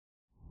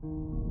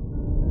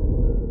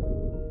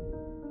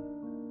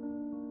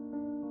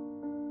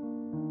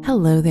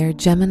Hello there,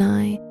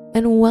 Gemini,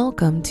 and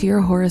welcome to your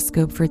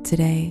horoscope for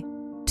today,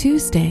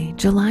 Tuesday,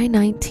 July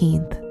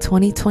 19th,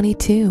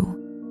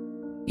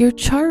 2022. Your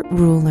chart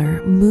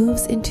ruler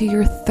moves into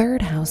your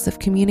third house of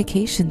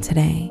communication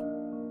today,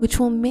 which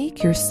will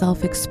make your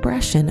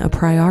self-expression a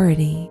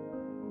priority.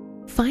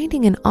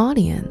 Finding an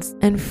audience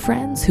and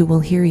friends who will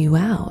hear you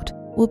out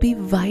will be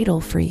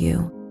vital for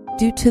you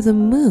due to the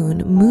moon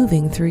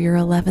moving through your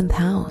 11th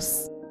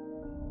house.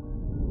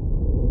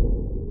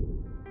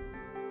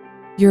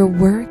 Your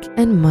work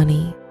and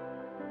money.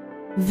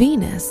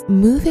 Venus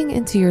moving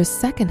into your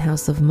second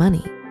house of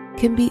money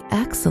can be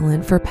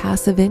excellent for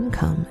passive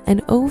income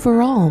and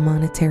overall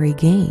monetary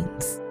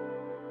gains.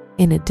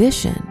 In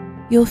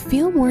addition, you'll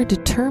feel more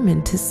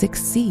determined to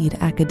succeed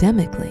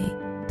academically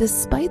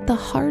despite the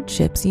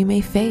hardships you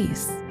may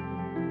face.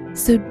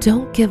 So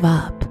don't give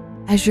up,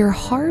 as your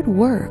hard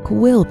work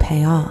will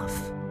pay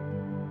off.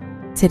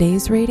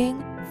 Today's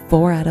rating,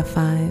 4 out of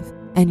 5,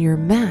 and your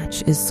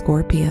match is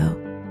Scorpio.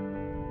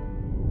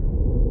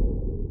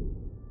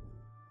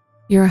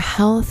 Your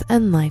health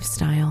and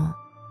lifestyle.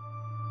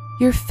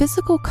 Your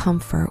physical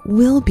comfort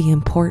will be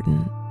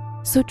important,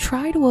 so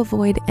try to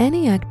avoid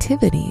any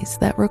activities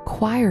that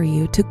require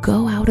you to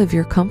go out of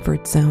your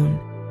comfort zone.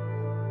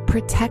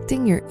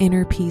 Protecting your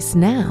inner peace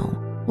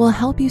now will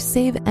help you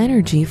save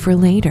energy for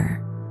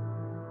later.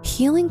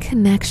 Healing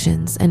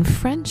connections and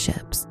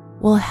friendships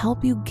will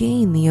help you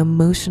gain the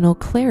emotional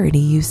clarity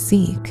you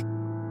seek.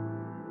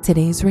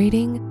 Today's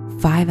rating,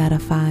 5 out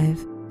of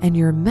 5, and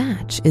your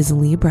match is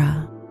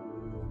Libra.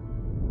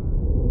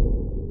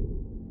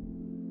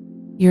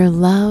 Your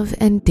love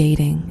and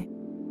dating.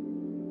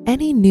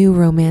 Any new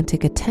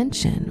romantic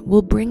attention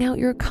will bring out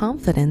your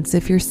confidence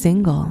if you're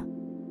single.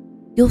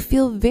 You'll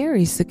feel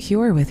very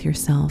secure with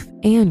yourself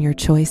and your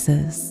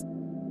choices.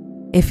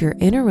 If you're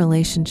in a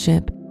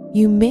relationship,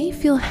 you may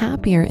feel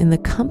happier in the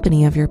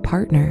company of your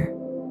partner,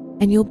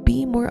 and you'll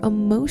be more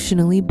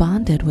emotionally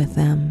bonded with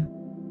them.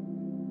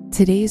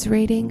 Today's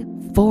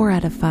rating, 4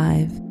 out of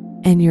 5,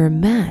 and your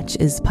match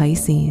is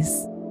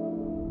Pisces.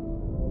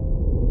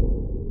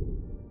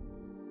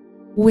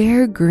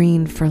 Wear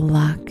green for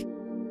luck.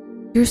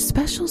 Your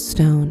special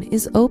stone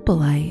is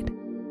opalite,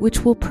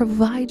 which will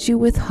provide you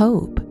with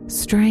hope,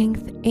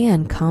 strength,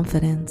 and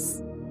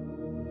confidence.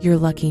 Your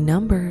lucky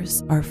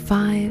numbers are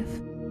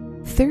 5,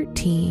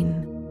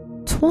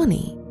 13,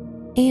 20,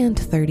 and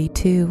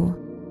 32.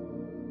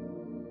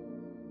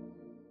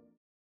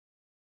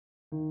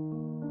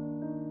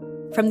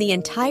 From the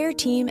entire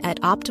team at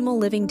Optimal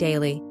Living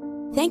Daily,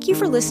 thank you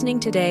for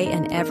listening today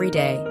and every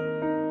day.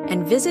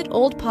 And visit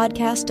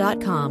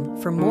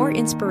oldpodcast.com for more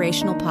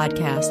inspirational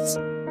podcasts.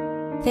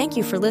 Thank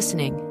you for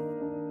listening.